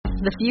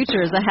The future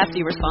is a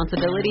hefty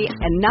responsibility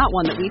and not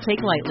one that we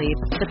take lightly.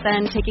 But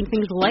then taking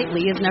things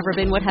lightly has never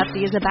been what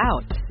Hefty is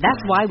about. That's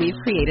why we've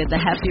created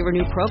the Hefty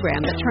Renew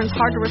program that turns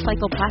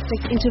hard-to-recycle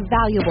plastics into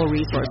valuable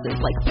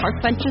resources like park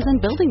benches and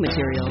building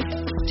materials.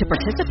 To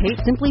participate,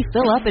 simply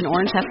fill up an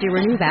orange Hefty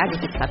Renew bag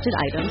with accepted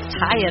items,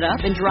 tie it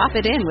up, and drop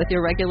it in with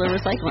your regular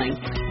recycling.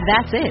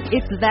 That's it.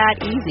 It's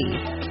that easy.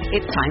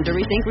 It's time to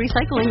rethink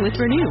recycling with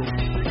Renew.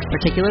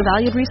 Particular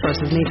valued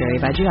resources may vary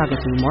by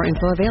geography. More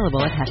info available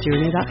at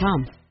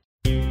heftyrenew.com.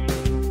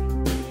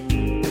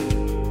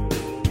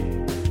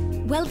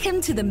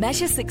 Welcome to the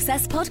Measure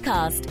Success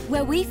podcast,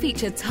 where we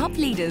feature top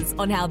leaders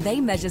on how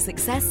they measure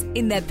success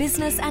in their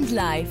business and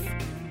life.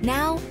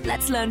 Now,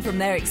 let's learn from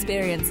their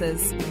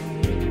experiences.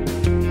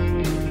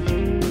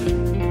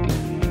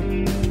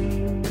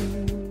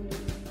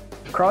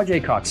 Carl J.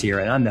 Cox here,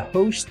 and I'm the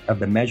host of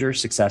the Measure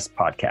Success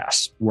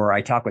podcast, where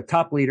I talk with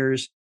top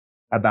leaders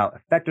about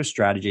effective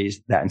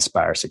strategies that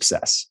inspire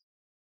success.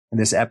 And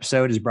this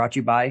episode is brought to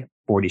you by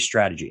 40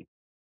 Strategy.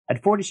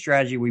 At 40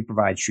 Strategy, we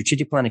provide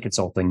strategic planning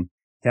consulting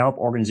to help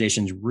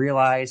organizations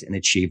realize and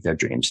achieve their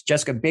dreams.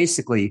 Jessica,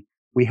 basically,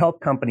 we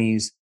help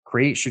companies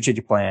create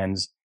strategic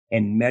plans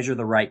and measure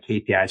the right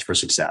KPIs for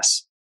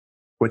success.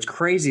 What's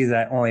crazy is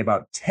that only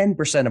about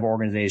 10% of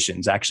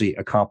organizations actually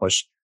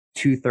accomplish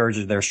 2/3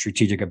 of their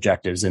strategic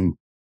objectives. And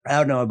I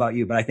don't know about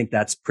you, but I think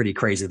that's pretty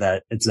crazy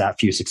that it's that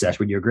few success.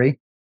 Would you agree?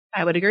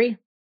 I would agree.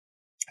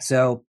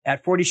 So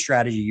at 40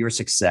 Strategy, your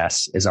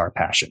success is our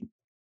passion.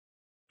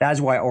 That is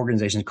why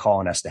organizations call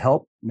on us to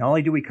help. Not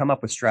only do we come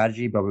up with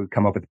strategy, but we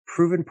come up with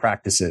proven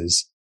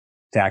practices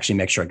to actually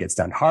make sure it gets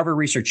done. Harvard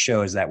research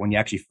shows that when you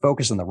actually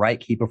focus on the right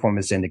key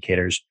performance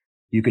indicators,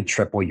 you can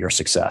triple your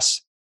success.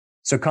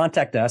 So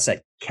contact us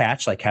at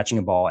catch, like catching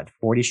a ball, at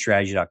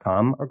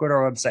 40strategy.com, or go to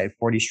our website at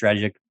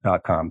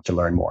 40strategy.com to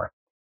learn more.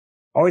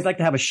 Always like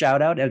to have a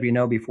shout out, as we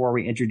know, before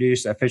we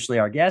introduce officially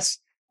our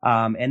guests.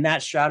 And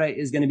that shout out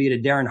is going to be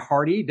to Darren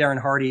Hardy. Darren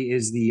Hardy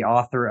is the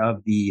author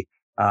of the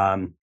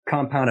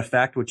Compound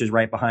Effect, which is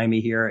right behind me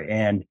here.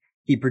 And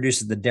he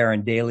produces the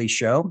Darren Daily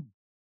Show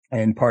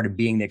and part of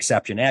Being the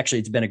Exception. Actually,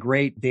 it's been a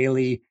great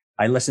daily.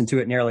 I listen to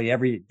it nearly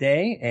every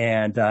day,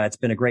 and it's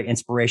been a great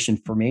inspiration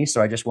for me. So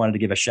I just wanted to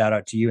give a shout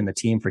out to you and the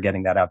team for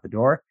getting that out the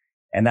door.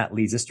 And that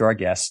leads us to our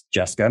guest,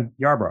 Jessica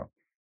Yarbrough.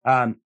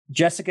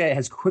 Jessica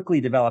has quickly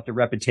developed a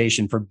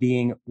reputation for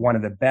being one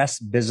of the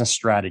best business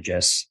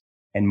strategists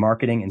in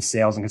marketing and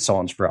sales and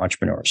consultants for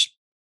entrepreneurs.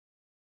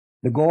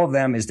 The goal of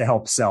them is to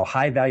help sell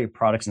high value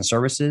products and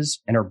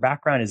services. And her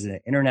background is in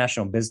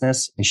international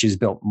business, and she's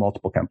built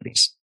multiple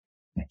companies.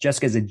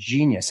 Jessica is a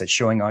genius at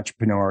showing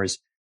entrepreneurs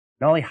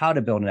not only how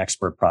to build an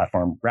expert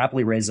platform,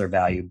 rapidly raise their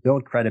value,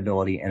 build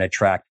credibility, and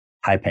attract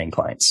high paying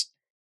clients.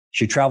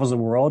 She travels the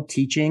world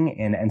teaching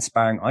and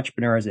inspiring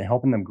entrepreneurs and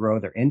helping them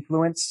grow their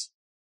influence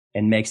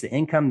and makes the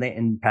income, the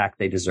impact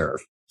they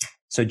deserve.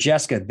 So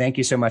Jessica, thank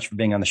you so much for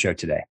being on the show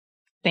today.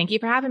 Thank you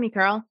for having me,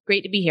 Carl.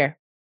 Great to be here.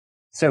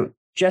 So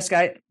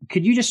Jessica,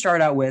 could you just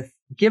start out with,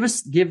 give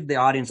the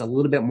audience a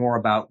little bit more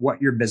about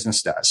what your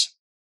business does?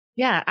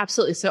 Yeah,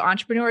 absolutely. So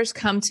entrepreneurs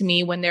come to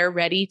me when they're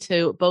ready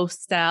to both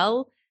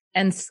sell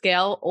and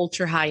scale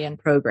ultra high end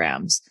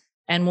programs.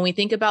 And when we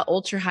think about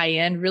ultra high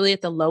end, really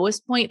at the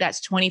lowest point,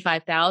 that's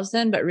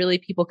 25,000, but really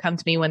people come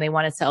to me when they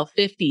want to sell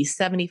 50,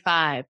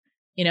 75,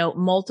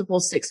 multiple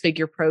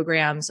six-figure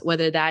programs,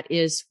 whether that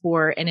is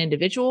for an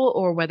individual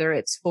or whether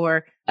it's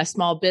for a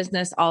small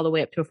business all the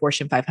way up to a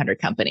Fortune 500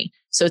 company.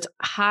 So it's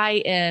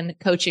high-end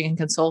coaching and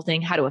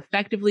consulting, how to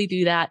effectively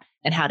do that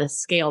and how to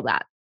scale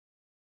that.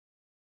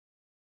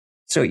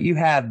 So you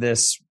have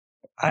this,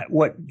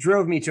 what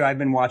drove me to, I've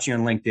been watching on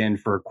LinkedIn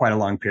for quite a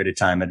long period of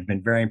time. I've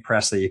been very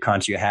impressed with the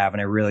content you have,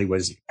 and I really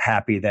was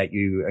happy that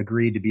you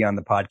agreed to be on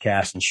the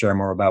podcast and share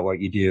more about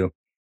what you do.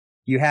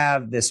 You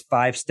have this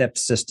 5-step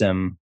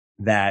system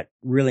that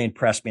really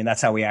impressed me. And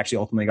that's how we actually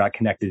ultimately got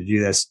connected to do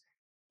this.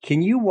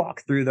 Can you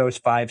walk through those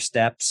 5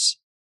 steps?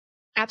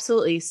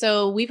 Absolutely.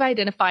 So we've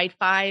identified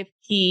 5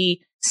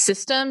 key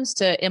systems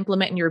to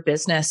implement in your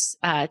business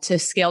to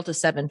scale to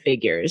 7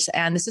 figures.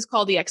 And this is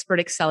called the Expert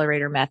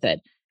Accelerator Method.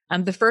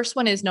 The first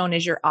one is known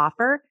as your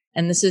offer,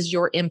 and this is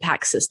your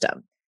impact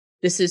system.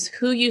 This is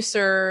who you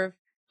serve,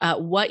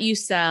 what you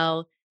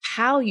sell,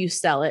 how you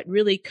sell it,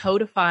 really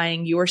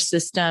codifying your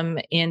system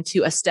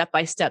into a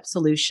step-by-step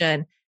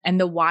solution and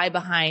the why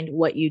behind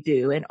what you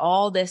do. And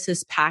all this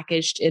is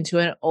packaged into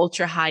an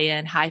ultra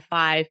high-end, high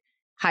 5,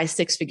 high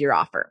 6-figure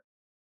offer.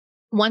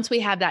 Once we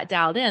have that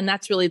dialed in,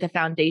 that's really the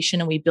foundation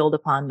and we build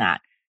upon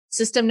that.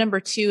 System number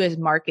 2 is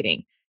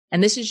marketing.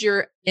 And this is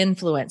your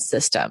influence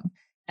system.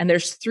 And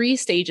there's 3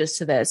 stages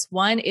to this.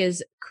 One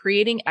is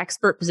creating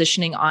expert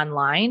positioning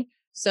online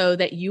so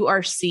that you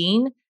are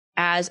seen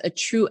as a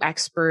true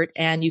expert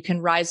and you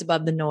can rise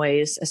above the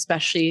noise,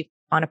 especially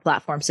on a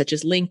platform such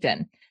as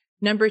LinkedIn.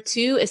 Number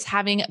 2 is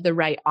having the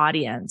right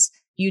audience.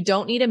 You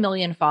don't need 1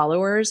 million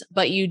followers,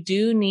 but you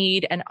do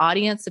need an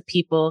audience of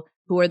people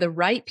who are the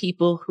right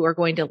people who are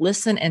going to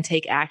listen and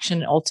take action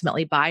and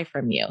ultimately buy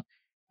from you.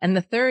 And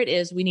the third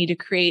is we need to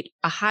create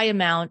a high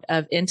amount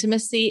of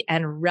intimacy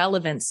and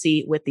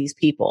relevancy with these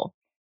people.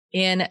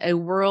 In a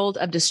world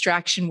of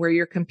distraction where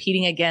you're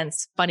competing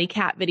against funny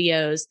cat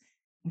videos,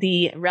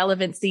 the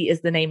relevancy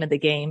is the name of the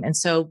game. And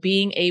so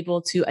being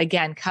able to,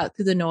 again, cut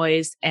through the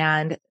noise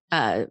and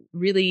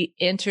really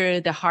enter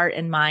the heart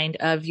and mind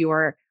of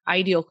your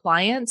ideal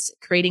clients,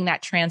 creating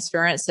that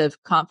transference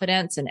of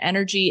confidence and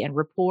energy and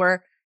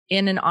rapport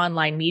in an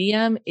online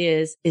medium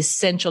is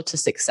essential to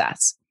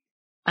success.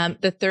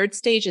 The third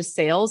stage is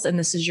sales, and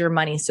this is your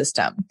money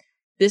system.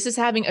 This is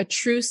having a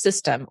true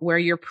system where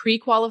you're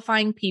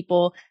pre-qualifying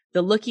people,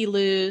 the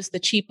looky-loos, the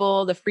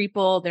cheaple, the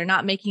freeple, they're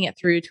not making it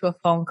through to a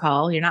phone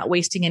call. You're not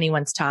wasting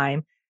anyone's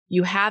time.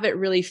 You have it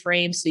really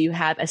framed so you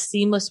have a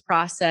seamless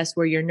process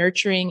where you're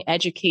nurturing,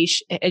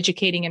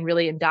 educating, and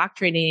really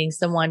indoctrinating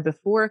someone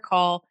before a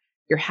call.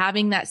 You're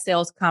having that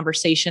sales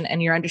conversation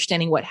and you're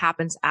understanding what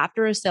happens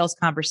after a sales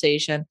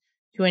conversation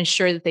to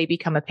ensure that they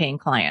become a paying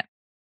client.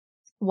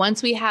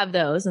 Once we have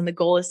those, and the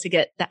goal is to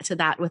get to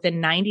that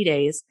within 90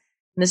 days,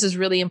 and this is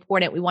really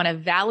important. We want to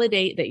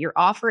validate that your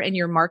offer and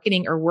your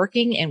marketing are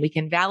working, and we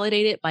can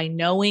validate it by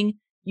knowing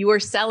you are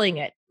selling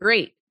it.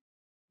 Great.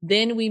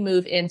 Then we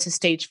move into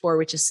stage 4,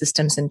 which is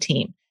systems and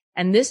team.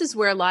 And this is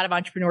where a lot of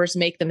entrepreneurs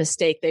make the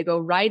mistake. They go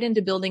right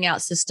into building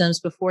out systems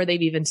before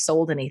they've even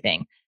sold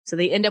anything. So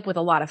they end up with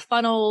a lot of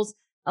funnels,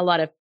 a lot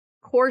of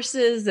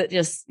courses that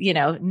just,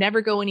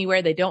 never go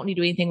anywhere. They don't need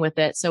to do anything with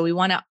it. So we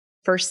want to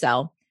first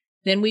sell.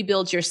 Then we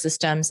build your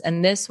systems.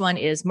 And this one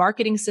is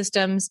marketing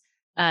systems,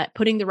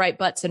 putting the right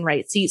butts in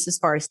right seats as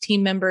far as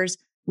team members,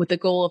 with the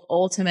goal of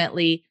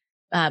ultimately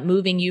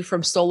moving you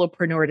from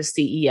solopreneur to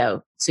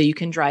CEO. So you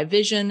can drive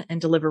vision and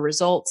deliver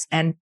results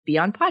and be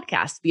on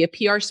podcasts, be a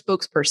PR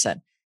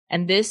spokesperson.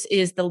 And this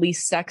is the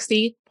least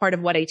sexy part of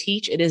what I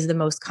teach. It is the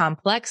most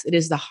complex. It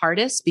is the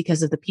hardest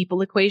because of the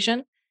people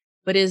equation,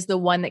 but is the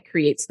one that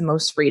creates the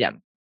most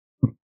freedom.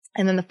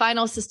 And then the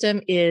final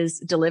system is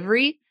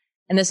delivery.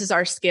 And this is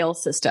our scale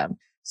system.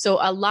 So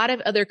a lot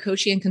of other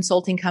coaching and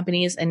consulting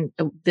companies, and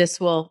this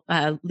will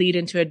lead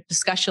into a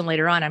discussion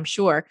later on, I'm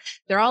sure,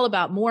 they're all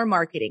about more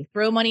marketing,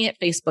 throw money at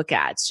Facebook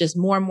ads, just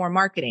more and more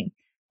marketing.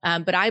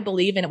 But I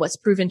believe in what's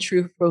proven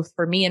true both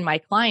for me and my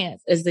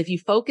clients is that if you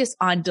focus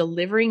on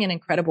delivering an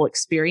incredible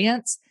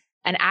experience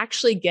and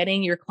actually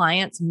getting your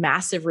clients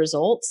massive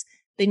results,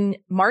 then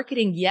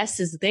marketing, yes,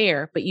 is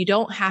there, but you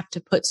don't have to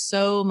put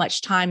so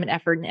much time and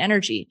effort and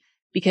energy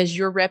because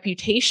your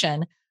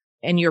reputation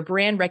and your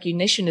brand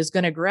recognition is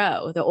going to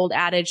grow. The old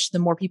adage, the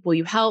more people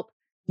you help,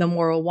 the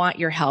more will want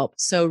your help.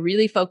 So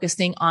really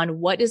focusing on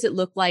what does it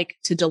look like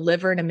to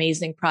deliver an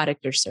amazing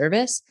product or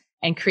service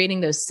and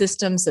creating those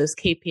systems, those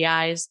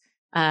KPIs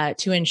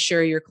to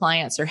ensure your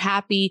clients are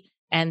happy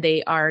and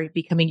they are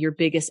becoming your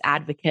biggest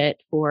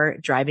advocate for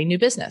driving new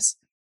business.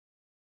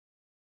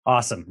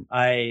 Awesome.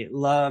 I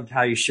loved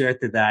how you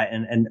shared through that.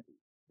 And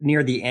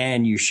near the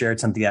end, you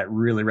shared something that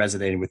really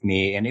resonated with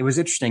me. And it was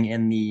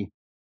interesting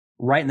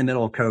right in the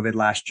middle of COVID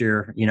last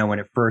year,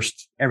 when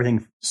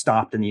everything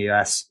stopped in the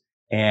US,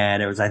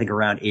 and it was, I think,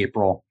 around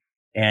April,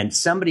 and I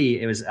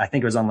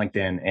think it was on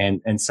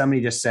LinkedIn, and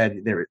somebody just said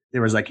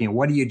there was like,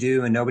 what do you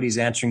do? And nobody's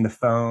answering the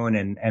phone.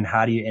 And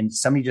how do you, and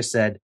somebody just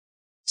said,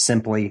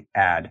 simply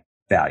add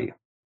value.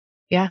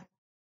 Yeah.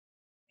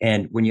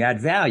 And when you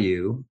add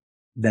value,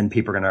 then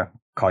people are going to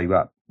call you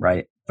up.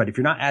 Right. But if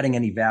you're not adding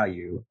any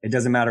value, it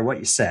doesn't matter what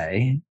you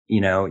say,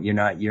 you're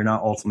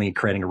not ultimately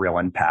creating a real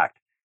impact.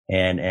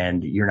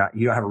 And you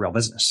don't have a real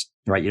business,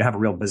 right? You don't have a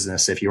real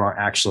business if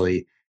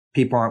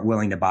people aren't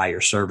willing to buy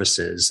your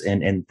services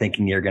and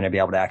thinking you're going to be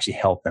able to actually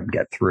help them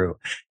get through.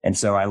 And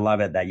so I love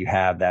it that you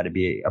have that to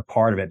be a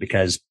part of it,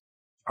 because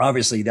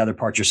obviously the other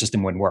parts of your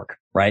system wouldn't work,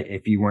 right?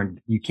 If you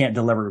can't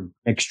deliver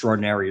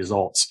extraordinary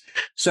results.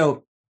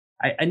 So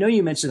I know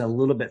you mentioned a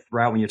little bit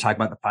throughout when you're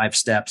talking about the 5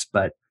 steps,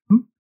 but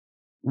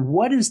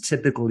what is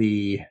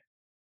typically,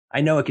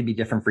 I know it could be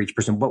different for each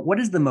person, but what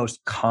is the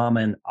most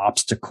common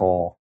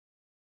obstacle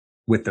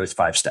with those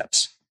 5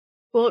 steps?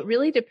 Well, it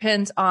really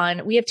depends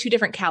on, we have 2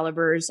 different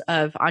calibers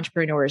of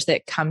entrepreneurs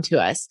that come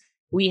to us.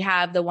 We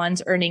have the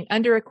ones earning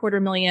under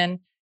 $250,000.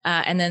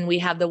 And then we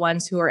have the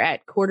ones who are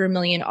at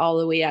 $250,000 all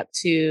the way up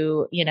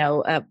to,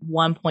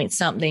 1 point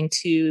something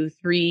to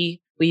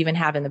 3. We even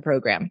have in the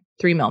program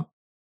 3 mil.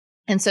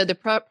 And so the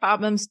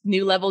problems,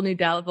 new level,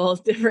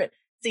 different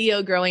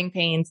CEO growing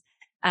pains.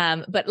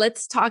 But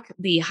let's talk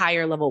the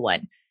higher level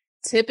one.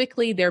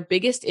 Typically their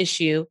biggest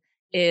issue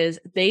is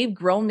they've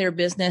grown their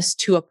business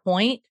to a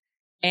point,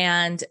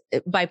 and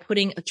by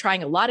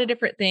trying a lot of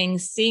different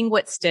things, seeing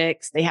what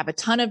sticks, they have a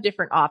ton of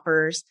different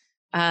offers.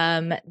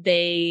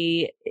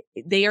 They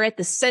are at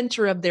the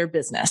center of their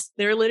business.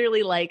 They're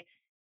literally like,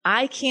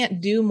 I can't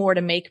do more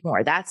to make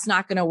more. That's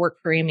not going to work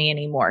for me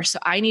anymore. So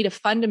I need a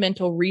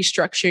fundamental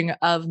restructuring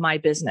of my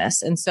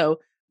business. And so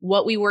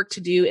what we work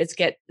to do is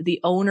get the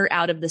owner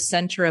out of the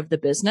center of the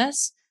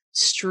business,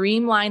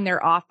 streamline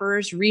their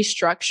offers,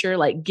 restructure,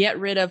 like get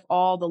rid of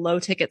all the low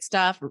ticket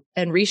stuff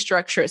and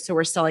restructure it. So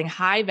we're selling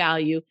high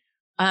value,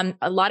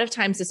 A lot of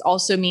times this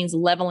also means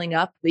leveling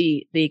up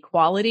the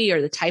quality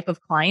or the type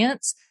of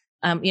clients.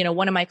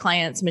 One of my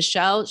clients,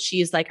 Michelle,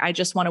 she's like, I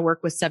just want to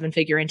work with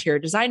 7-figure interior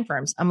design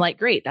firms. I'm like,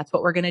 great. That's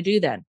what we're going to do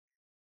then.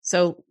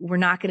 So we're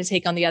not going to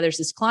take on the others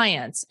as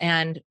clients.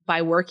 And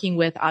by working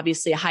with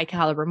obviously a high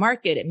caliber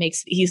market, it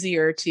makes it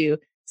easier to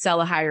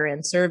sell a higher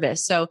end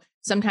service. So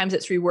sometimes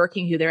it's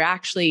reworking who they're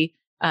actually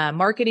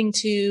marketing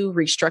to,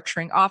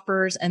 restructuring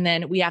offers, and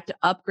then we have to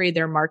upgrade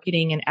their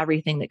marketing and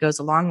everything that goes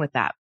along with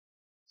that.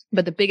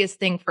 But the biggest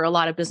thing for a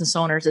lot of business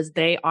owners is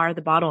they are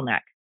the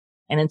bottleneck.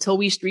 And until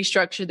we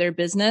restructure their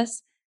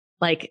business,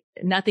 like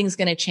nothing's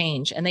going to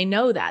change. And they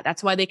know that.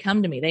 That's why they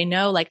come to me. They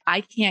know like, I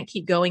can't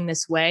keep going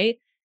this way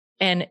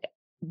and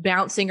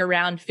bouncing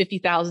around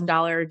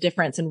 $50,000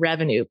 difference in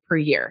revenue per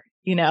year,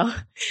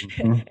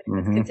 It's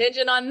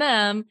contingent on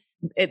them.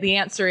 The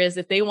answer is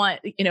if they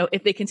want,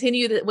 if they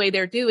continue the way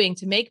they're doing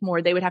to make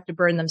more, they would have to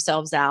burn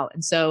themselves out.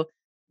 And so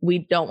we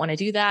don't want to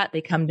do that.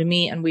 They come to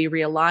me and we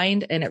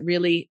realigned, and it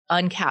really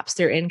uncaps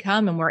their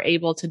income. And we're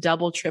able to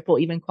double, triple,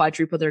 even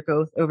quadruple their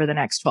growth over the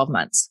next 12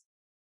 months.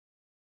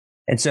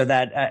 And so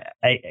that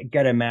I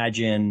got to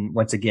imagine,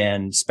 once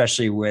again,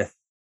 especially with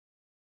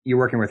you're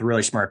working with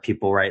really smart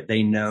people, right?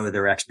 They know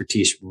their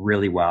expertise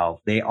really well.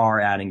 They are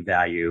adding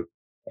value,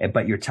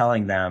 but you're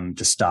telling them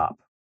to stop,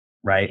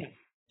 right?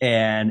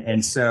 Yeah.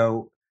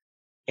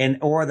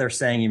 Or they're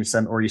saying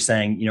you're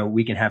saying,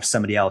 we can have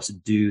somebody else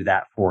do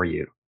that for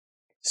you.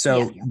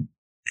 So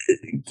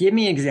give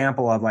me an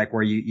example of like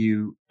where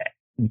you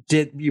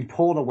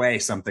pulled away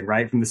something,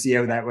 right, from the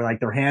CEO that were like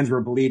their hands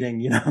were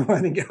bleeding, I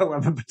think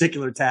of a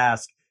particular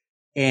task.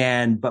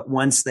 But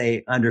once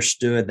they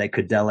understood they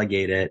could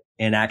delegate it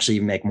and actually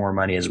make more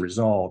money as a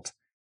result,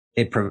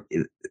 they had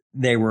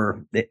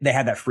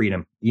that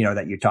freedom,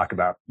 that you talk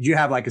about. Do you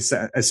have like a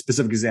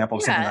specific example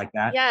of something like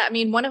that? Yeah. I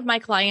mean, one of my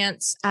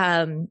clients,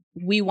 the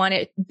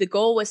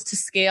goal was to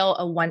scale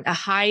a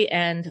high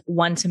end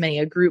one-to-many,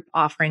 a group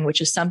offering,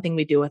 which is something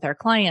we do with our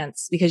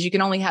clients because you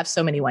can only have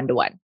so many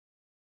one-to-one.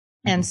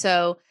 Mm-hmm. And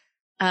so,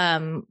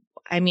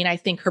 I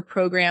think her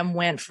program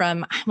went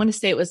from, I want to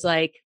say it was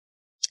like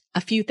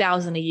a few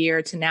thousand a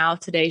year to now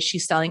today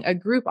she's selling a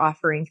group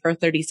offering for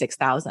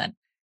 36,000.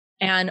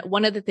 And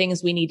one of the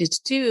things we needed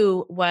to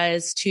do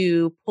was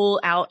to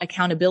pull out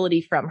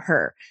accountability from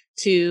her,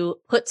 to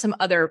put some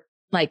other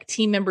like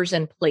team members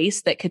in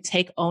place that could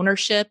take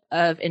ownership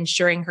of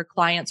ensuring her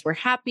clients were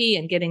happy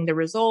and getting the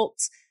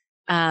results,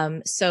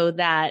 so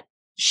that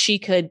she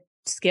could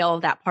scale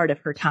that part of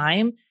her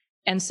time.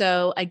 And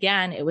so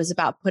again, it was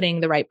about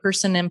putting the right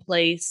person in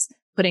place,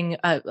 putting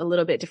a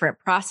little bit different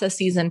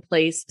processes in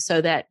place so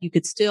that you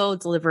could still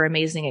deliver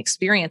amazing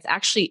experience,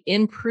 actually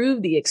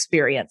improve the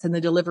experience and the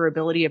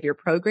deliverability of your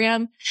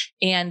program,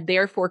 and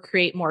therefore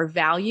create more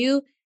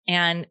value.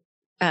 And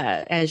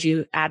as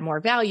you add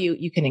more value,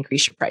 you can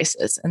increase your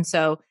prices. And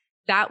so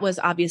that was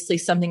obviously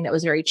something that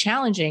was very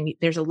challenging.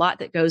 There's a lot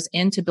that goes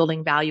into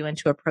building value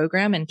into a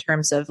program in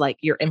terms of like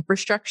your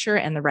infrastructure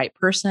and the right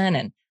person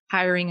and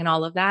hiring and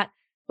all of that.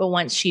 But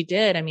once she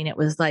did, it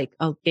was like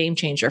a game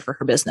changer for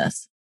her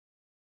business.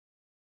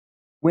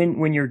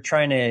 When you're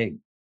trying to,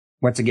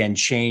 once again,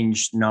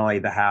 change not only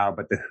the how,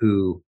 but the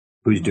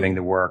who's doing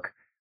the work,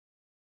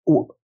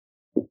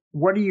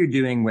 what are you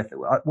doing what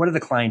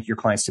are your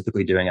clients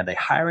typically doing? Are they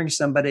hiring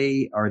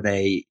somebody? Are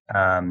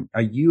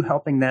you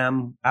helping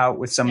them out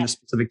with some of the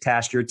specific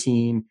tasks, your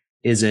team?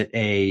 Is it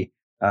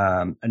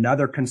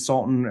another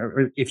consultant,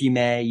 or if you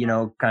may,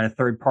 kind of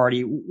third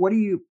party? What do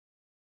you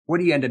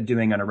end up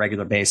doing on a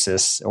regular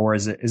basis? Or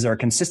is there a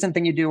consistent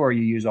thing you do, or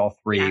you use all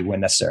three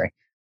when necessary?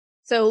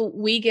 So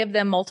we give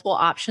them multiple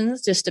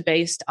options just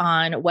based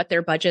on what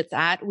their budget's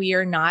at. We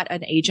are not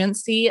an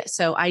agency.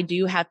 So I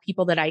do have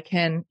people that I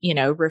can,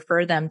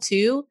 refer them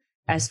to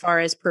as far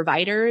as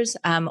providers.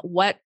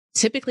 What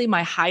typically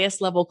my highest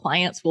level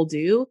clients will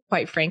do,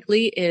 quite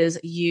frankly, is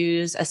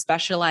use a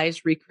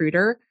specialized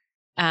recruiter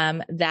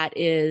that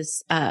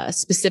is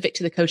specific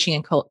to the coaching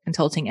and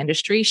consulting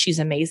industry. She's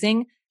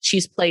amazing.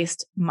 She's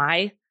placed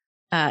my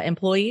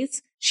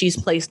employees. She's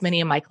placed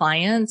many of my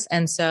clients.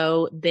 And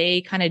so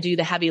they kind of do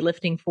the heavy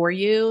lifting for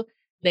you.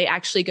 They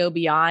actually go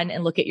beyond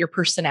and look at your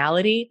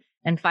personality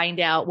and find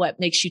out what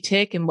makes you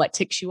tick and what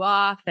ticks you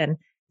off. And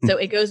so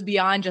it goes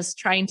beyond just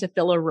trying to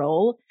fill a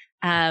role.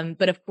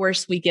 But of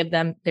course, we give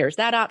them, there's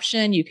that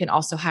option. You can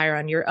also hire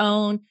on your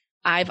own.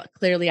 I've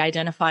clearly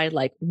identified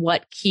like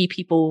what key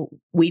people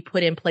we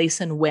put in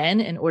place and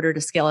when in order to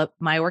scale up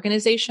my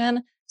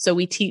organization. So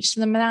we teach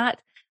them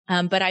that.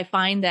 But I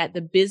find that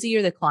the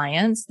busier the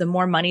clients, the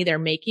more money they're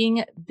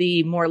making,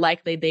 the more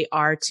likely they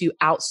are to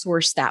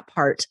outsource that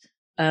part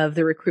of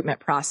the recruitment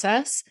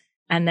process.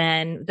 And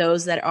then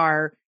those that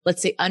are,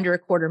 let's say, under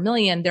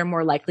 $250,000, they're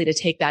more likely to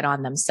take that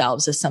on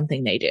themselves as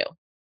something they do.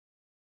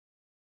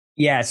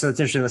 Yeah. So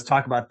it's interesting. Let's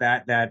talk about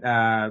that.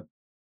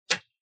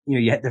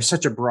 There's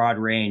such a broad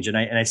range. And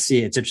I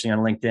see it's interesting on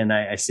LinkedIn.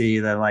 I see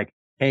that like,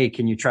 hey,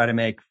 can you try to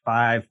make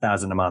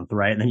 5,000 a month?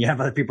 Right. And then you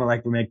have other people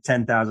like we make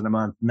 10,000 a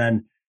month, and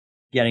then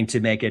getting to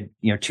make it,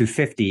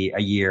 250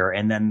 a year.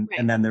 And then,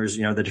 and then there's,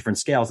 the different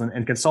scales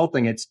and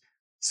consulting.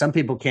 some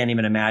people can't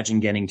even imagine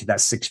getting to that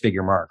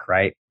 6-figure mark,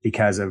 right?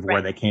 Because of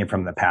where they came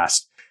from in the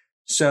past.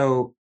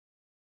 So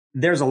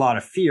there's a lot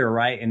of fear,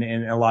 right? And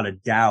a lot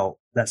of doubt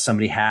that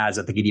somebody has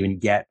that they could even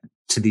get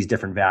to these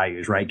different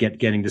values, right?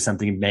 Getting to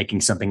something,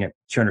 making something at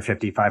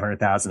 250,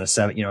 500,000,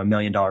 $1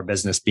 million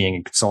business being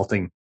in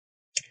consulting.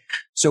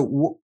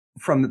 So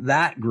from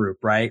that group,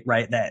 right,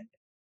 that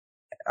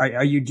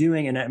are you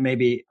doing, and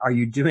maybe are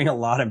you doing a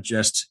lot of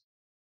just,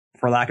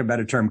 for lack of a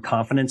better term,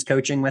 confidence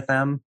coaching with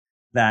them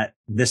that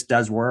this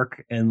does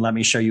work and let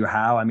me show you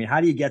how? I mean, how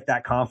do you get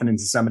that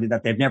confidence in somebody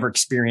that they've never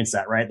experienced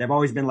that, right? They've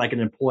always been like an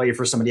employee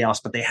for somebody else,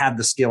 but they have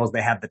the skills,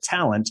 they have the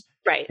talent.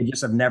 Right. They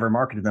just have never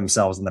marketed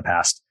themselves in the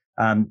past.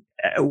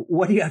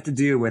 What do you have to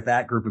do with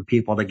that group of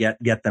people to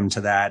get them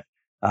to that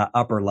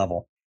upper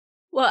level?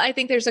 Well, I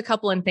think there's a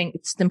couple of things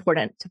it's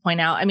important to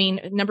point out. I mean,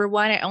 number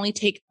one, I only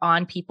take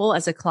on people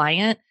as a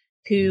client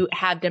who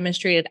have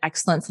demonstrated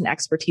excellence and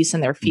expertise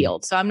in their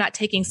field. So I'm not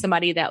taking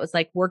somebody that was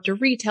like worked a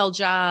retail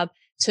job,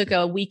 took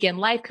a weekend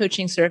life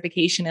coaching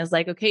certification as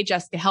like, okay,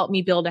 Jessica, help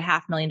me build a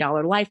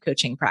 $500,000 life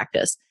coaching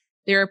practice.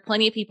 There are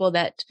plenty of people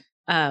that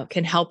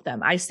can help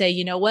them. I say,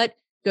 you know what,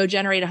 go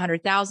generate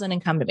 100,000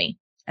 and come to me,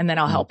 and then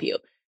I'll help you.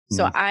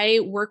 So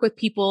I work with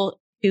people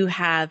who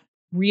have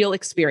real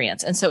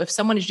experience. And so if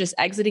someone is just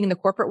exiting the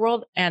corporate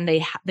world and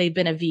they've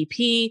been a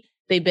VP,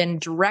 they've been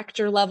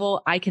director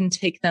level, I can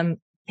take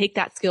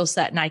that skill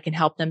set and I can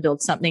help them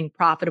build something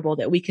profitable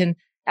that we can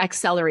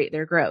accelerate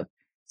their growth.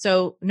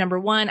 So number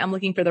one, I'm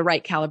looking for the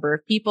right caliber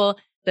of people,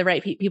 the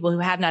right people who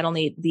have not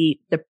only the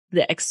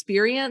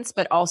experience,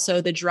 but also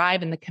the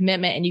drive and the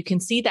commitment. And you can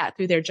see that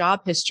through their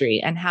job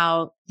history and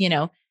how,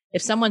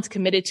 if someone's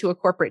committed to a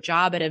corporate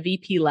job at a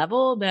VP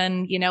level,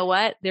 then you know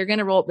what? They're going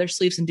to roll up their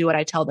sleeves and do what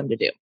I tell them to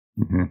do.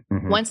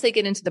 Once they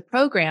get into the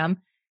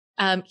program,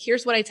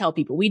 here's what I tell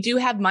people. We do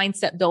have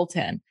mindset built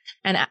in,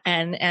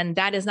 and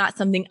that is not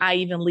something I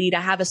even lead.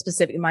 I have a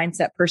specific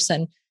mindset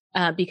person,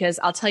 because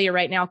I'll tell you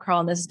right now, Carl,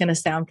 and this is going to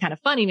sound kind of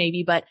funny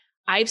maybe, but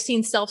I've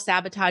seen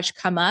self-sabotage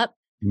come up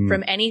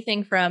from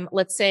anything from,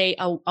 let's say,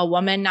 a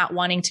woman not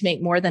wanting to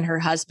make more than her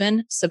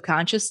husband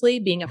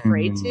subconsciously, being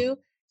afraid to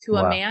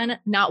a man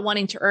not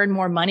wanting to earn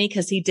more money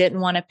because he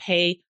didn't want to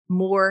pay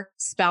more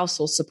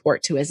spousal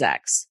support to his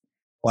ex.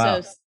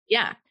 Wow.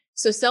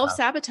 So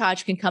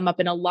self-sabotage can come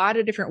up in a lot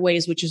of different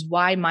ways, which is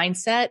why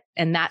mindset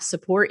and that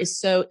support is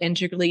so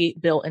integrally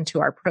built into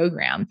our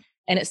program.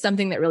 And it's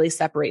something that really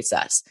separates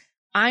us.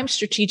 I'm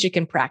strategic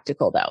and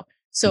practical though.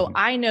 So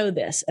I know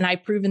this, and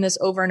I've proven this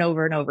over and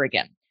over and over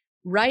again.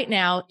 Right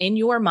now in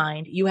your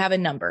mind, you have a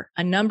number.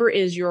 A number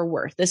is your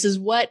worth. This is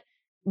what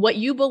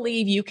you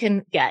believe you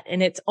can get.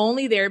 And it's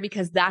only there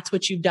because that's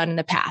what you've done in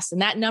the past.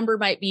 And that number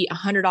might be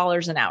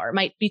 $100 an hour. It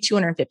might be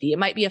 $250. It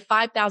might be a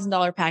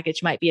 $5,000 package.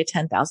 It might be a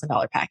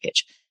 $10,000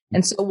 package.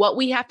 And so what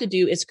we have to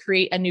do is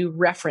create a new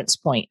reference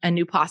point, a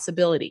new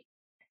possibility.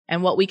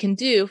 And what we can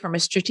do from a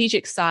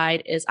strategic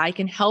side is I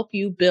can help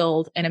you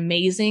build an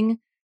amazing,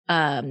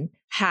 an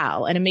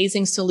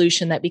amazing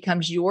solution that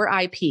becomes your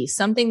IP,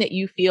 something that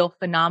you feel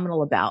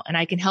phenomenal about. And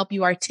I can help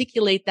you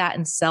articulate that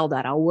and sell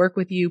that. I'll work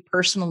with you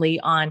personally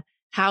on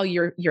how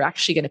you're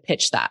actually going to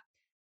pitch that.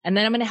 And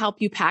then I'm going to help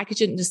you package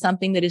it into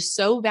something that is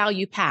so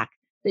value packed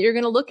that you're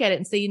going to look at it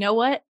and say, you know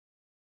what?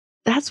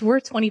 That's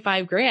worth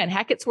 25 grand.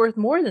 Heck, it's worth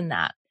more than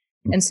that.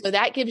 And so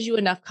that gives you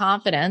enough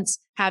confidence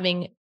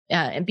having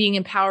and being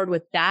empowered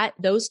with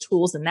those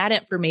tools and that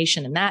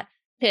information and that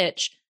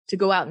pitch to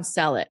go out and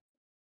sell it.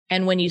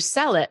 And when you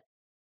sell it,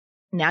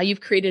 now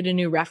you've created a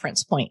new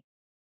reference point,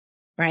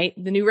 right?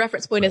 The new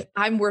reference point is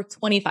I'm worth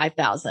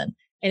 25,000.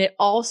 And it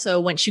also,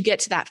 once you get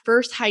to that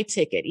first high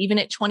ticket, even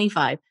at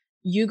 25,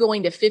 you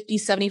going to 50,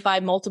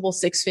 75, multiple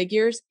 6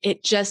 figures,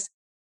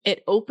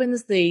 it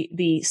opens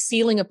the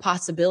ceiling of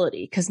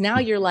possibility. Cause now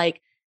you're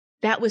like,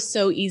 that was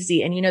so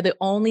easy. And the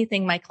only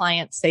thing my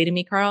clients say to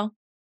me, Carl,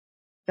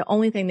 the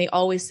only thing they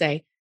always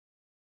say,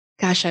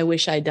 gosh, I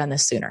wish I'd done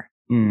this sooner.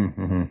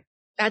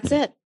 That's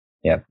it.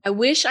 Yeah. I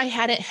wish I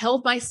hadn't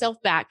held myself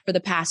back for the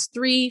past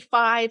 3,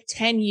 5,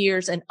 10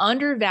 years and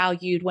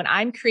undervalued when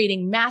I'm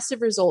creating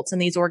massive results in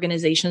these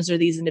organizations or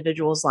these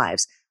individuals'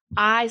 lives.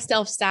 I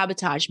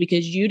self-sabotage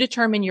because you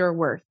determine your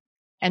worth.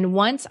 And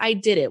once I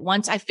did it,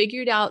 once I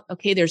figured out,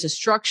 okay, there's a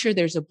structure,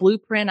 there's a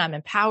blueprint, I'm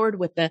empowered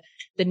with the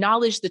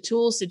knowledge, the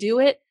tools to do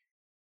it.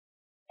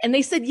 And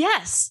they said,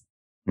 yes.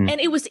 And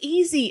it was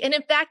easy. And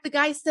in fact, the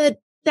guy said,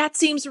 that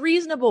seems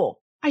reasonable.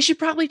 I should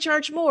probably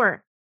charge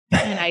more.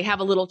 And I have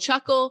a little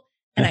chuckle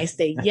and I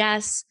say,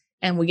 yes.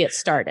 And we get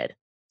started.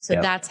 So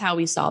that's how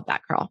we solve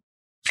that, Carl.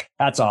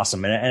 That's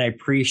awesome. And I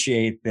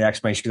appreciate the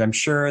explanation because I'm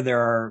sure there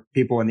are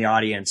people in the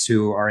audience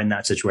who are in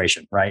that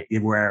situation, right?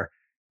 Where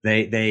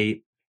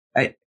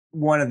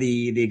one of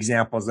the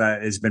examples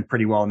that has been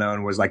pretty well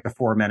known was like the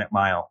 4-minute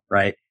mile,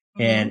 right?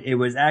 And it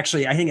was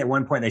actually, I think at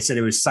one point they said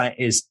it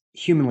is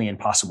humanly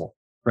impossible,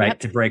 right?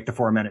 To break the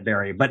 4-minute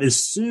barrier. But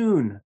as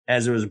soon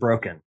as it was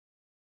broken,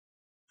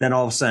 then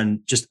all of a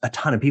sudden, just a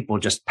ton of people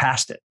just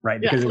passed it,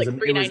 right? Because it was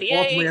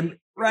ultimately,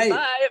 right?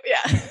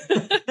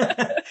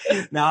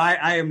 Now,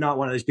 I am not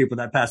one of those people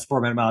that pass the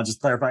 4-minute mile,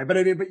 just clarify.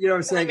 But you know what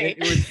I'm saying?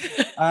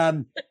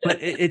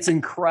 It's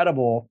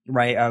incredible,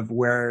 right? Of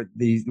where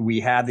we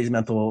have these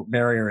mental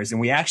barriers,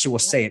 and we actually will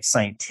say it's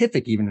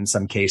scientific, even in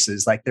some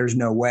cases. Like there's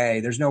no way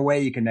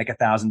you can make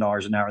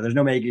 $1,000 an hour. There's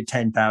no way you get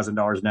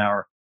 $10,000 an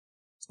hour,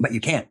 but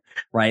you can,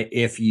 right?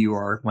 If you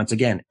are, once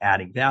again,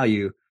 adding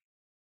value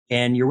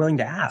and you're willing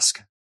to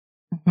ask.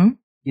 Mm-hmm.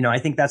 You know, I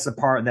think that's the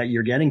part that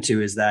you're getting to,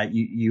 is that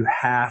you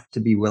have to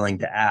be willing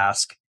to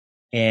ask.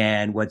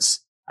 And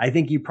I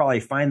think you probably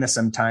find this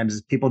sometimes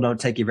is people don't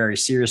take you very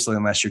seriously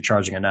unless you're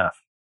charging enough.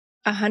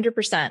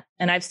 100%.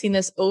 And I've seen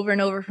this over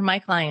and over from my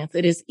clients.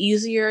 It is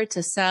easier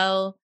to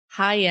sell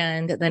high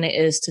end than it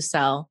is to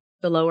sell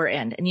the lower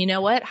end. And you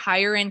know what?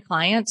 Higher end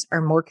clients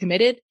are more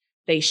committed.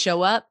 They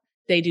show up,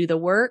 they do the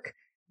work,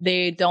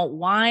 they don't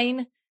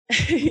whine.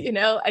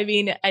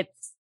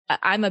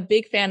 I'm a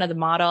big fan of the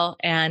model,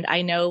 and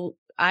I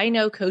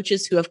know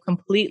coaches who have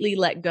completely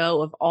let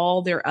go of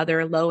all their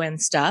other low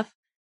end stuff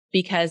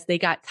because they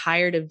got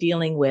tired of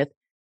dealing with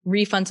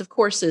refunds of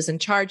courses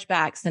and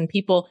chargebacks and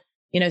people,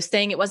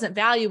 saying it wasn't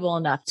valuable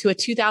enough to a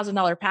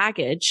 $2,000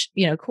 package,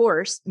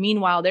 course.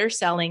 Meanwhile, they're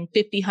selling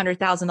 $50,000,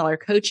 $100,000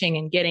 coaching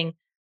and getting,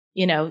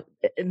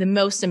 the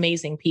most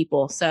amazing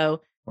people.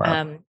 So,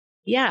 wow.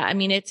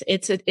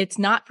 It's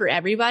not for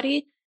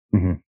everybody.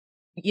 Mm-hmm.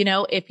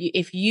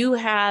 If you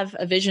have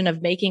a vision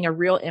of making a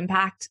real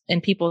impact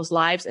in people's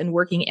lives and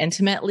working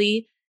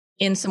intimately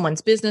in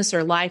someone's business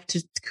or life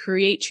to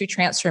create true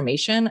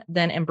transformation,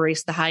 then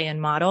embrace the high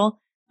end model.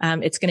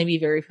 It's going to be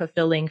very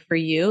fulfilling for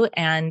you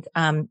and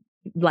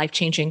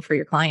life-changing for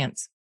your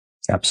clients.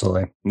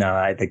 Absolutely. No,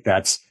 I think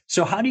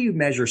so. How do you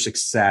measure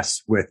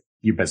success with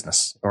your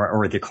business or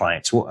with your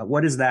clients?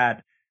 What is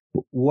that?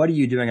 What are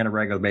you doing on a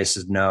regular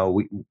basis?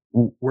 No,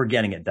 we're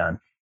getting it done.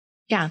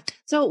 Yeah.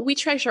 So we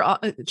track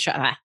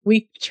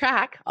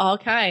all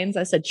kinds.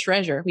 I said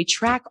treasure. We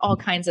track all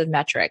kinds of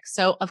metrics.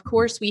 So of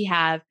course we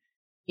have,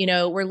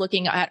 we're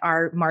looking at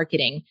our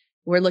marketing.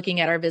 We're looking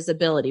at our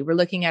visibility. We're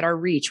looking at our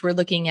reach. We're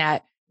looking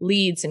at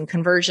leads and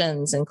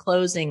conversions and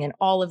closing and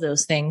all of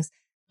those things.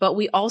 But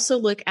we also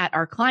look at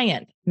our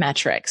client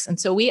metrics. And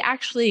so we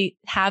actually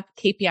have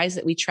KPIs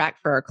that we track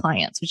for our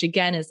clients, which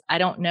again is, I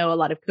don't know a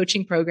lot of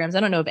coaching programs. I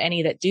don't know of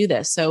any that do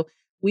this. So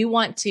we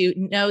want to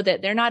know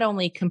that they're not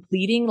only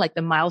completing like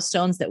the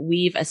milestones that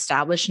we've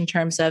established in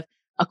terms of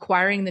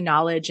acquiring the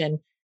knowledge and,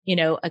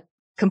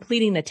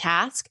 completing the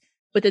task,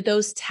 but that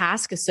those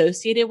tasks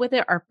associated with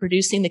it are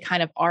producing the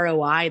kind of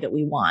ROI that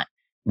we want.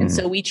 And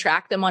so we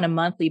track them on a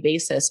monthly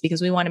basis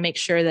because we want to make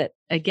sure that,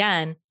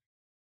 again,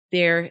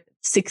 they're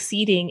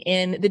succeeding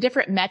in the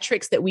different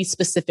metrics that we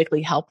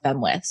specifically help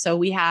them with. So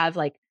we have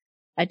like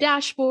a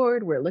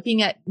dashboard, we're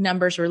looking at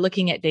numbers, we're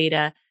looking at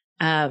data,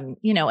 and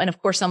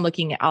of course I'm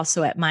looking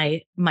also at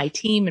my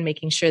team and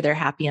making sure they're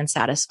happy and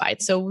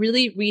satisfied. So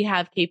really we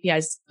have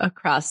KPIs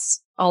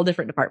across all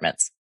different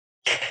departments.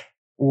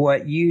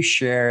 What you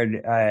shared,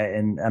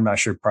 and I'm not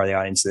sure part of the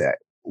audience that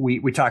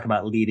we talk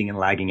about leading and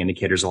lagging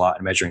indicators a lot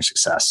in measuring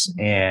success.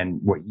 Mm-hmm. And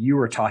what you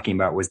were talking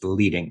about was the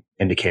leading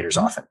indicators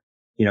often.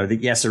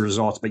 Yes, the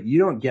results, but you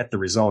don't get the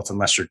results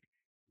unless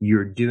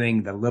you're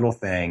doing the little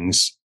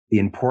things, the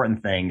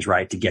important things,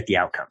 right, to get the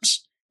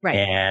outcomes. Right.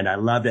 And I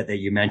loved it that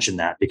you mentioned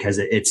that because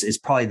it's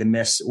probably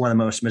one of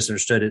the most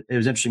misunderstood. It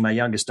was interesting. My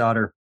youngest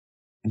daughter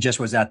just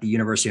was at the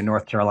University of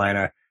North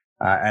Carolina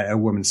at a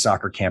women's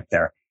soccer camp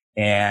there.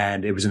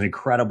 And it was an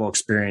incredible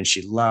experience.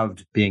 She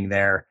loved being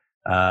there.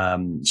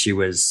 She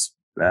was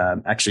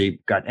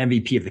actually got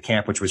MVP of the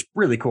camp, which was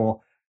really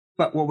cool.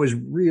 But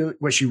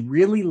what she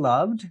really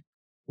loved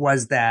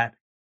was that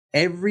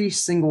every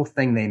single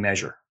thing they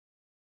measure,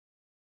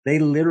 they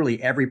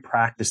literally every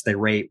practice they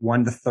rate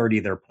 1 to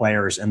 30 their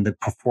players and the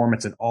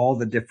performance in all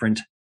the different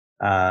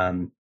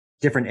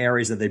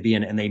areas that they be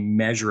in, and they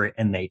measure it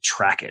and they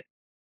track it.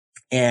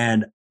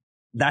 And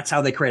that's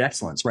how they create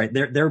excellence, right?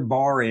 Their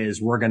bar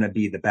is we're going to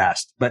be the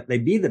best, but they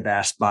be the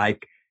best by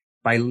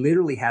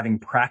literally having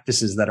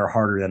practices that are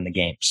harder than the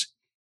games,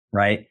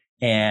 right?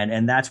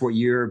 And that's what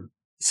you're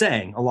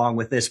saying along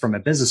with this from a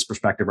business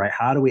perspective, right?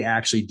 How do we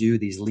actually do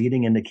these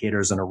leading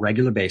indicators on a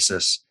regular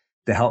basis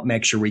to help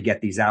make sure we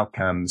get these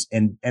outcomes?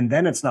 And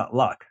then it's not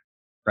luck,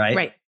 right?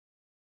 Right.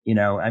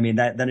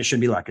 Then it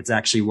shouldn't be luck. It's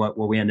actually what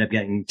we end up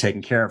getting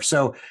taken care of.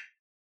 So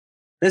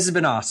this has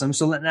been awesome.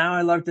 So now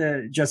I'd love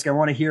to, Jessica, I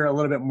want to hear a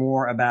little bit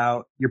more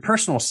about your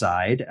personal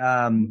side.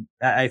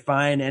 I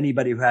find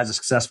anybody who has a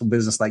successful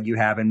business like you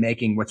have and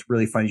making what's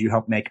really fun is you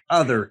help make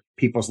other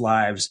people's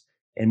lives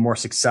and more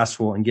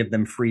successful and give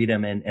them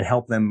freedom and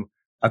help them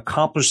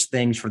accomplish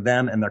things for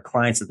them and their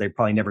clients that they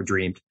probably never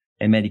dreamed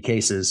in many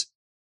cases.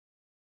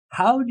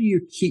 How do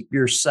you keep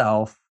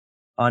yourself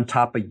on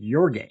top of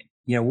your game?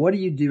 What are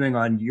you doing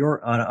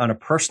on a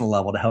personal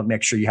level to help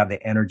make sure you have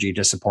the energy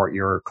to support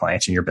your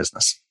clients and your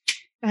business?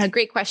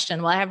 Great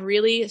question. Well, I have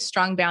really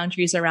strong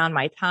boundaries around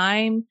my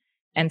time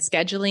and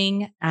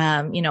scheduling.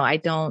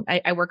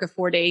 I work a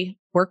 4-day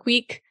work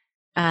week.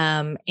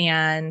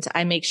 And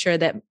I make sure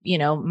that,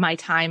 my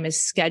time is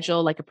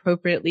scheduled like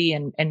appropriately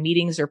and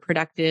meetings are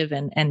productive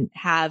and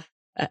have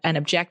an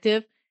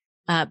objective.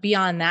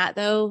 Beyond that,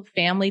 though,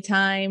 family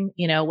time,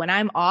 when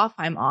I'm off,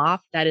 I'm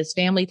off. That is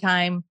family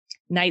time,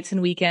 nights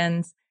and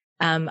weekends.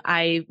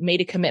 I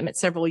made a commitment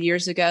several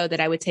years ago that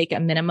I would take a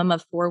minimum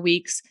of 4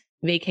 weeks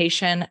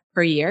vacation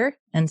per year.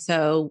 And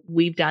so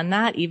we've done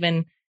that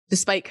even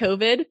despite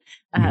COVID.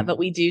 But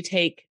we do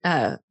take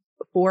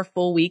 4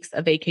 full weeks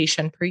of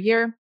vacation per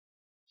year.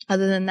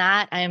 Other than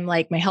that, I'm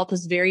like, my health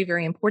is very,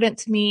 very important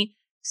to me.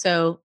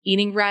 So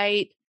eating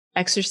right,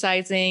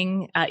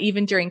 exercising,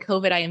 even during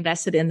COVID, I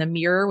invested in the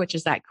Mirror, which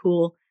is that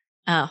cool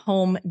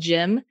home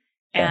gym.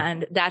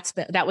 And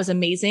that was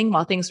amazing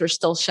while things were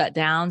still shut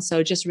down.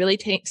 So just really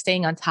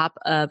staying on top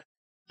of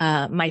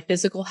my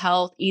physical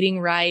health, eating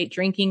right,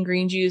 drinking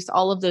green juice,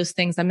 all of those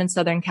things. I'm in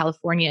Southern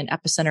California, an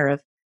epicenter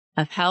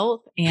of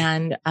health.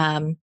 And,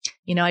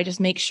 I just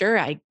make sure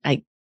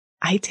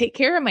I take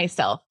care of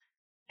myself,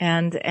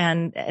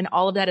 and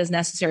all of that is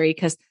necessary,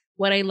 because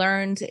what I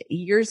learned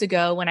years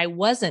ago when I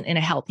wasn't in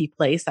a healthy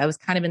place, I was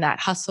kind of in that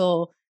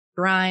hustle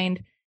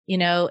grind,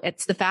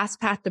 it's the fast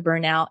path to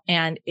burnout.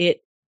 And if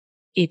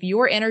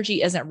your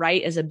energy isn't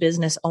right as a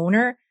business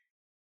owner,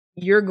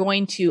 you're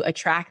going to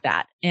attract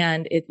that,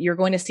 and you're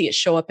going to see it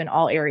show up in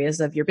all areas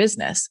of your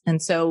business.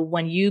 And so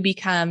when you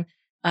become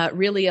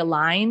really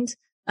aligned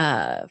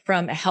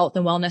from a health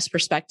and wellness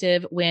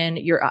perspective, when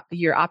you're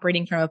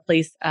operating from a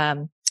place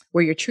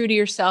where you're true to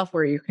yourself,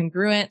 where you're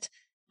congruent,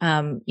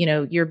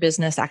 your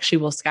business actually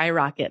will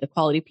skyrocket. The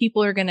quality of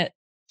people are going to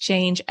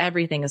change.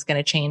 Everything is going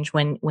to change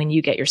when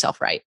you get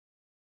yourself right.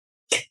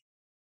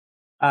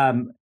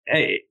 From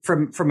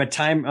a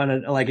time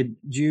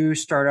do you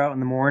start out in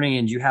the morning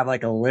and do you have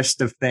like a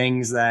list of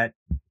things that,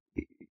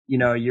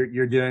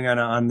 you're doing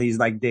on these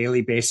like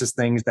daily basis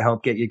things to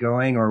help get you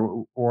going,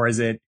 or is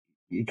it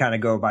you kind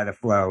of go by the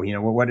flow?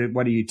 What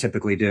are you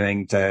typically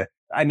doing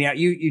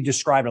you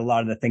described a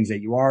lot of the things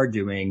that you are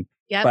doing,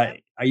 but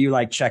are you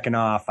like checking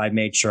off, I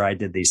made sure I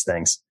did these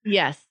things?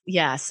 Yes.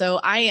 Yeah. So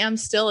I am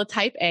still a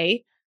type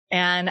A,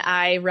 and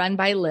I run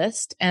by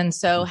list. And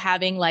so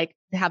have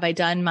I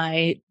done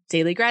my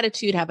daily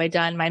gratitude? Have I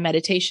done my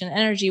meditation,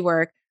 energy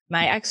work,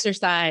 my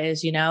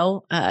exercise?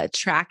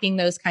 Tracking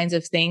those kinds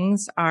of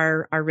things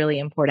are really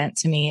important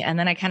to me. And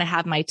then I kind of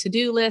have my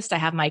to-do list. I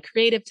have my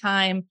creative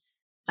time.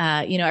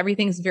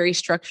 Everything's very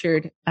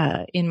structured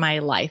in my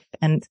life,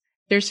 and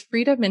there's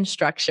freedom in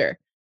structure.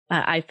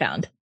 I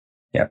found.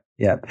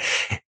 Yeah.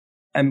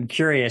 I'm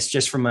curious,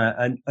 just from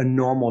a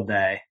normal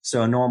day.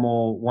 So a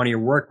normal one of your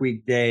work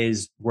week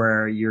days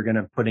where you're going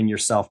to put in your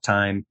self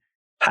time.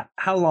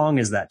 How long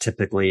is that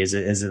typically? Is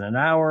it an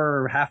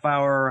hour, half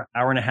hour,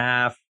 hour and a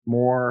half,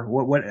 more?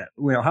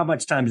 How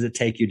much time does it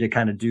take you to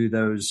kind of do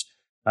those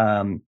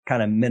kind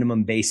of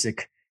minimum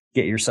basic,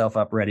 get yourself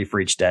up ready for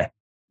each day?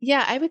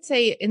 Yeah, I would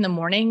say in the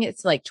morning,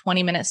 it's like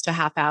 20 minutes to a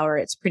half hour.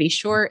 It's pretty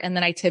short. And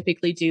then I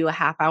typically do a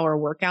half hour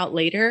workout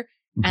later.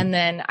 Mm-hmm. And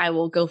then I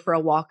will go for a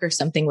walk or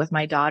something with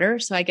my daughter.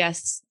 So I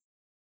guess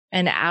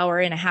an hour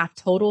and a half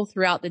total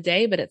throughout the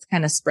day, but it's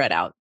kind of spread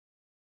out.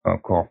 Oh,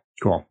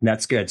 cool.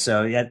 That's good.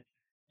 So yeah.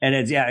 And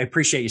I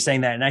appreciate you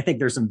saying that. And I think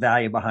there's some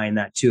value behind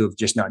that too, of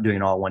just not doing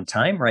it all at one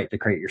time, right? To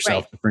create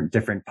yourself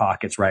different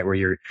pockets, right? Where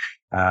you're,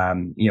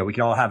 we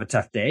can all have a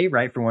tough day,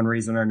 right? For one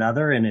reason or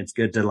another. And it's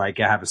good to like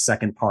have a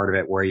second part of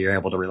it where you're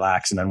able to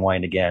relax and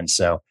unwind again.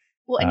 So,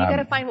 well, and you got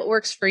to find what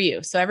works for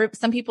you. So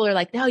some people are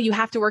like, no, you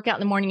have to work out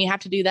in the morning. You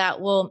have to do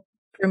that. Well,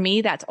 for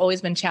me, that's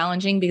always been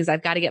challenging because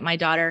I've got to get my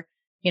daughter,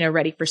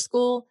 ready for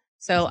school.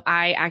 So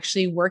I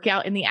actually work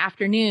out in the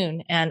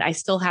afternoon, and I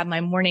still have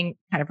my morning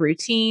kind of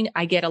routine.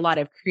 I get a lot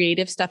of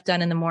creative stuff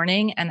done in the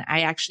morning, and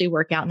I actually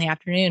work out in the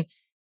afternoon.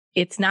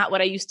 It's not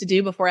what I used to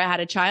do before I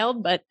had a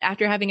child, but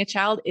after having a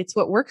child, it's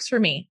what works for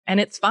me, and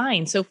it's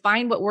fine. So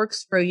find what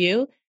works for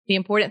you. The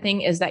important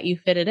thing is that you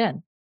fit it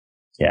in.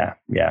 Yeah.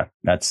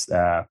 That's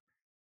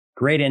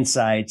great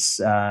insights.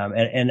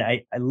 And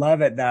I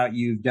love it that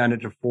you've done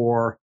it for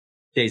 4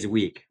 days a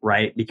week,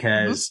 right?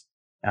 Because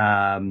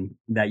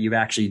that you've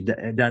actually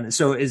done.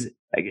 So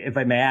if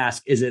I may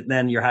ask, is it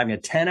then you're having a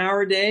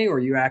 10-hour day, or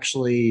you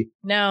actually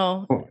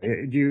no?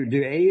 Do you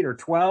do 8 or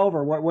 12,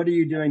 or what are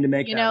you doing to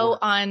make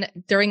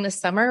during the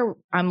summer,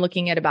 I'm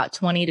looking at about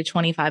 20 to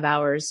 25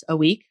 hours a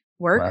week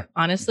work,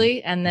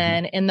 honestly. And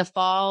then in the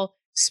fall,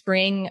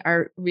 spring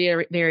are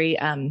very, very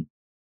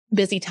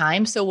busy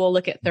time. So we'll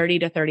look at 30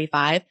 to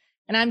 35.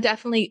 And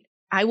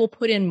I will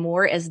put in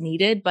more as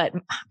needed, but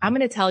I'm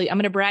going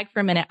to brag for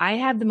a minute. I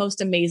have the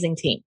most amazing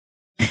team.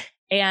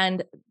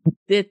 And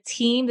the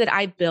team that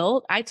I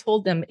built, I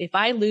told them, if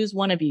I lose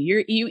one of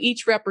you, you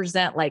each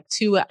represent like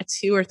 2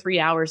 or 3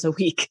 hours a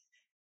week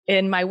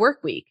in my work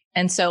week.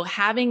 And so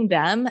having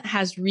them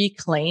has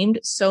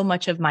reclaimed so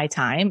much of my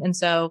time. And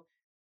so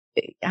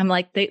I'm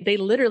like, they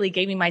literally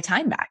gave me my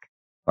time back.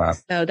 Wow.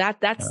 So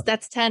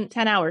that's 10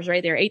 hours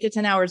right there, 8 to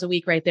 10 hours a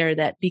week right there,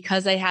 that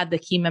because I had the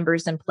key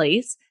members in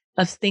place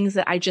of things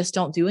that I just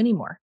don't do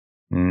anymore.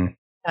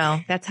 So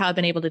that's how I've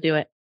been able to do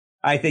it.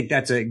 I think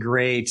that's a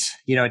great,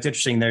 it's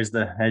interesting. There's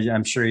as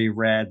I'm sure you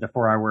read, the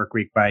 4-Hour Work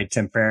Week by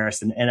Tim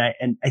Ferriss. And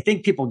I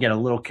think people get a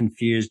little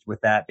confused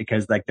with that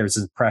because like there's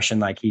this impression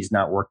like he's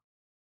not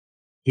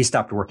he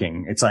stopped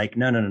working. It's like,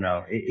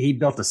 no. He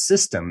built the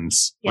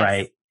systems, Yes.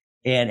 right?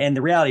 And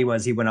the reality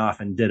was he went off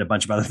and did a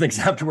bunch of other things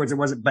afterwards. It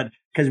wasn't, but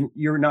because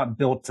you're not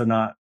built to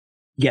not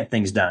get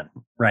things done,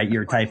 right?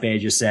 You're type A,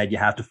 just said you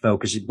have to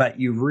focus, but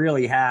you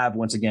really have,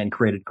 once again,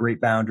 created great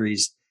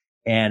boundaries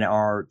and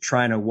are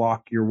trying to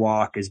walk your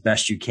walk as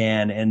best you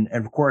can. And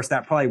of course,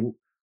 that probably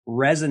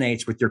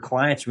resonates with your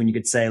clients when you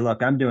could say,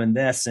 look, I'm doing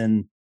this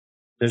and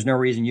there's no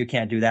reason you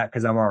can't do that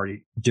because I'm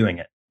already doing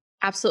it.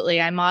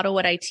 Absolutely. I model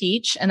what I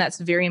teach. And that's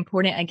very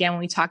important. Again, when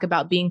we talk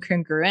about being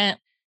congruent,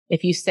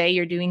 if you say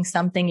you're doing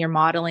something, you're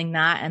modeling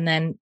that. And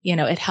then,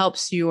 it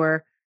helps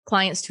your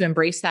clients to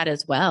embrace that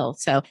as well.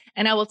 So,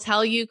 and I will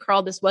tell you,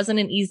 Carl, this wasn't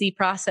an easy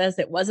process.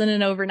 It wasn't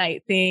an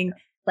overnight thing.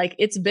 Like,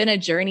 it's been a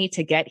journey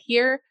to get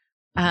here.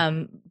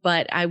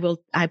 But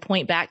I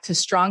point back to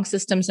strong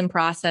systems and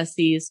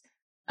processes.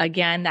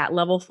 Again, that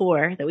level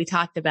 4 that we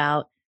talked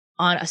about,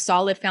 on a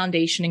solid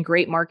foundation and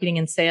great marketing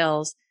and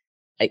sales.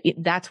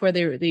 That's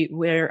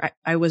where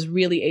I was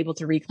really able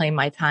to reclaim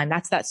my time.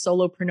 That's that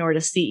solopreneur to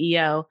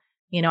CEO.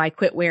 I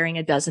quit wearing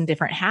a dozen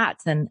different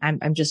hats, and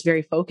I'm just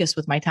very focused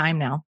with my time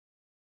now.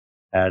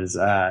 That is,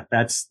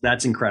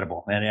 that's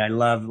incredible. And I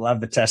love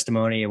the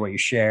testimony of what you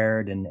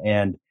shared.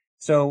 And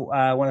so,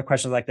 one of the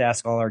questions I'd like to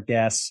ask all our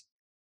guests,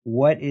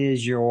 what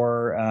is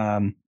your,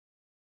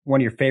 one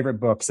of your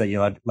favorite books that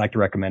you'd like to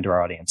recommend to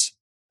our audience?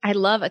 I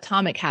love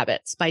Atomic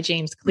Habits by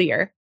James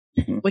Clear,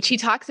 which he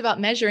talks about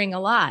measuring a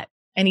lot.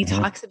 And he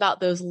talks about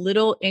those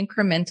little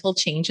incremental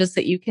changes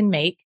that you can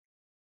make.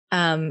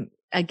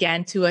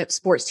 Again, to a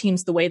sports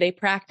teams, the way they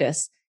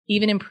practice,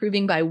 even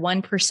improving by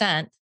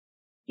 1%,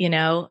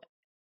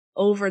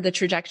 over the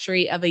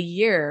trajectory of a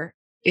year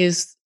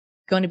is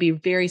going to be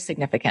very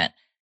significant.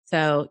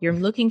 So you're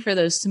looking for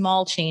those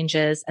small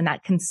changes and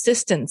that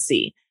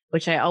consistency,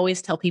 which I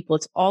always tell people,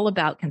 it's all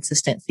about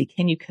consistency.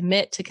 Can you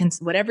commit to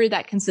whatever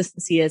that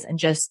consistency is and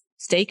just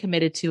stay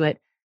committed to it?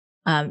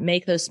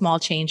 Make those small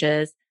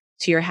changes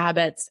to your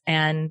habits,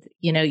 and,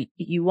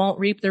 you won't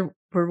reap the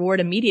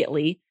reward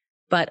immediately,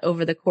 but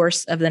over the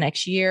course of the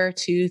next year,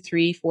 2,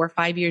 3, 4,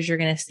 5 years, you're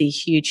going to see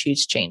huge,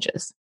 huge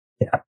changes.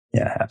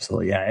 Yeah,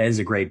 absolutely. Yeah, it is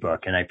a great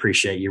book. And I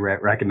appreciate you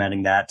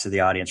recommending that to the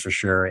audience for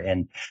sure.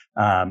 And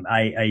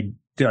I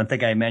don't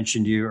think I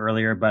mentioned you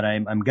earlier, but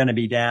I'm going to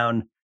be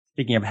down.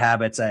 Speaking of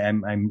habits,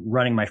 I'm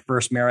running my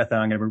first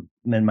marathon.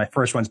 My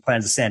first one's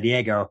planned to San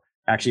Diego,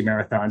 actually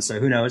marathon. So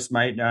who knows,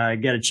 might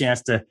get a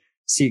chance to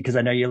see, because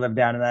I know you live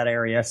down in that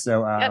area.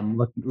 So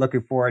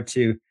looking forward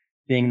to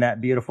being in that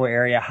beautiful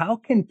area. How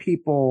can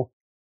people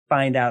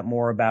find out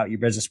more about your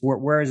business?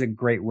 Where is a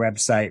great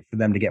website for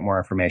them to get more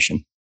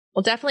information?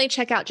 Well, definitely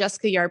check out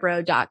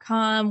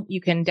jessicayarbrough.com. You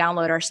can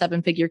download our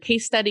 7-figure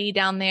case study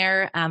down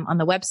there on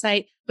the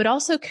website, but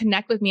also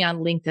connect with me on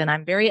LinkedIn.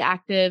 I'm very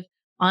active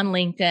on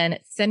LinkedIn.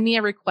 Send me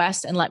a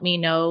request and let me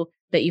know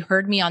that you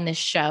heard me on this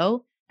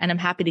show, and I'm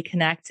happy to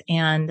connect.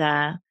 And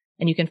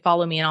you can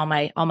follow me in all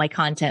my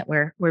content.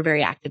 We're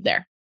very active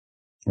there.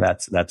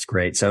 That's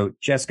great. So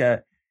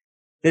Jessica,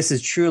 this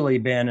has truly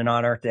been an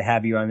honor to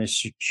have you on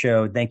this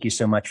show. Thank you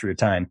so much for your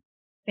time.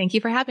 Thank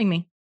you for having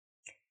me.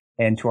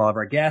 And to all of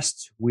our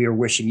guests, we are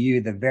wishing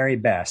you the very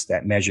best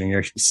at measuring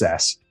your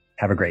success.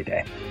 Have a great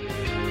day.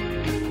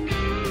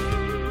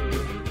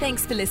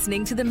 Thanks for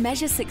listening to the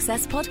Measure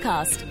Success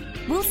podcast.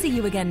 We'll see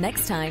you again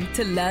next time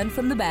to learn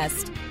from the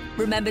best.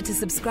 Remember to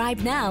subscribe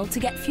now to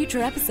get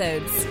future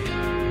episodes.